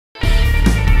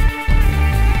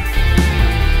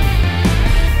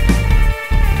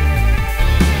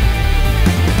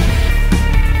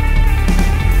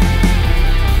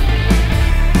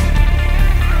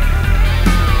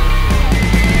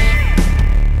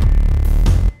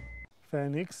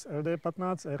Fenix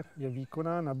LD15R je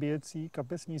výkonná nabíjecí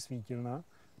kapesní svítilna,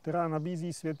 která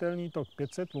nabízí světelný tok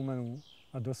 500 lumenů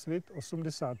a dosvit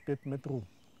 85 metrů.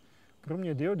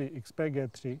 Kromě diody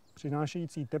XPG3,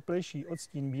 přinášející teplejší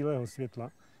odstín bílého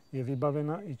světla, je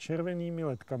vybavena i červenými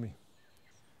ledkami.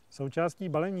 Součástí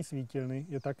balení svítilny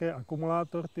je také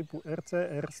akumulátor typu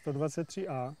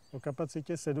RCR123A o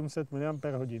kapacitě 700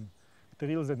 mAh,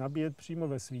 který lze nabíjet přímo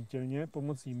ve svítilně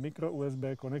pomocí micro USB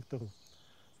konektoru.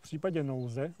 V případě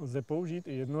nouze lze použít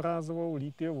i jednorázovou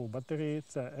lithiovou baterii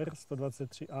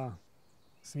CR123A.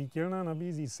 Svítilna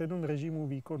nabízí 7 režimů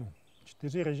výkonu,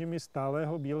 4 režimy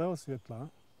stálého bílého světla,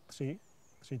 3,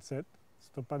 30,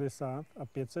 150 a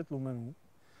 500 lumenů,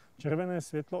 červené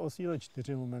světlo o síle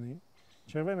 4 lumeny,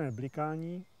 červené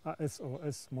blikání a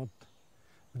SOS mod.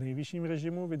 V nejvyšším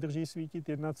režimu vydrží svítit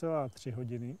 1,3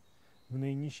 hodiny, v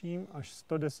nejnižším až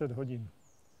 110 hodin.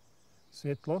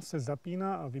 Světlo se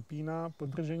zapíná a vypíná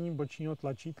podržením bočního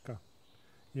tlačítka.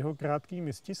 Jeho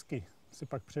krátkými stisky se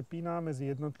pak přepíná mezi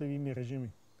jednotlivými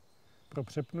režimy. Pro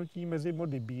přepnutí mezi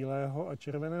mody bílého a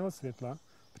červeného světla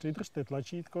přidržte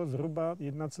tlačítko zhruba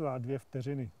 1,2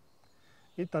 vteřiny.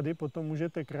 I tady potom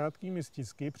můžete krátkými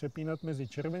stisky přepínat mezi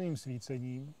červeným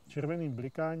svícením, červeným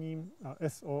blikáním a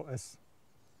SOS.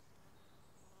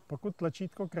 Pokud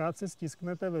tlačítko krátce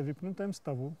stisknete ve vypnutém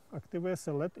stavu, aktivuje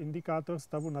se LED indikátor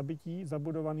stavu nabití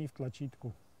zabudovaný v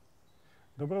tlačítku.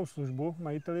 Dobrou službu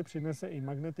majiteli přinese i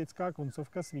magnetická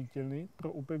koncovka svítilny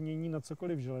pro upevnění na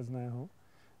cokoliv železného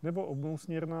nebo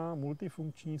obnousměrná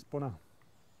multifunkční spona.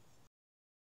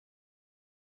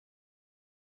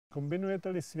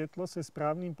 Kombinujete-li světlo se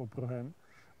správným popruhem,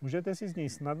 můžete si z něj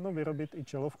snadno vyrobit i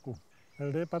čelovku.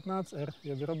 LD15R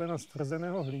je vyrobena z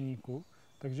tvrzeného hliníku,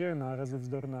 takže je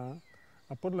nárazovzdorná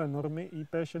a podle normy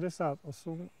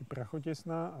IP68 i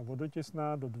prachotěsná a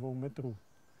vodotěsná do 2 metrů.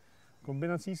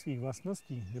 Kombinací svých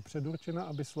vlastností je předurčena,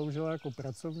 aby sloužila jako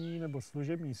pracovní nebo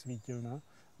služební svítilna,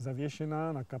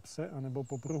 zavěšená na kapse anebo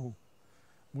popruhu.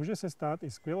 Může se stát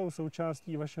i skvělou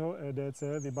součástí vašeho EDC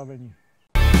vybavení.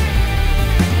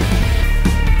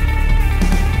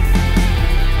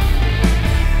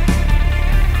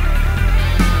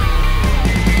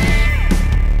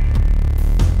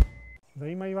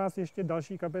 Zajímají vás ještě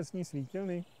další kapesní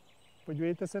svítilny?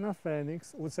 Podívejte se na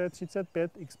Fenix UC35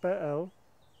 XPL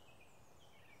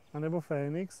anebo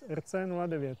Fenix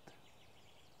RC09.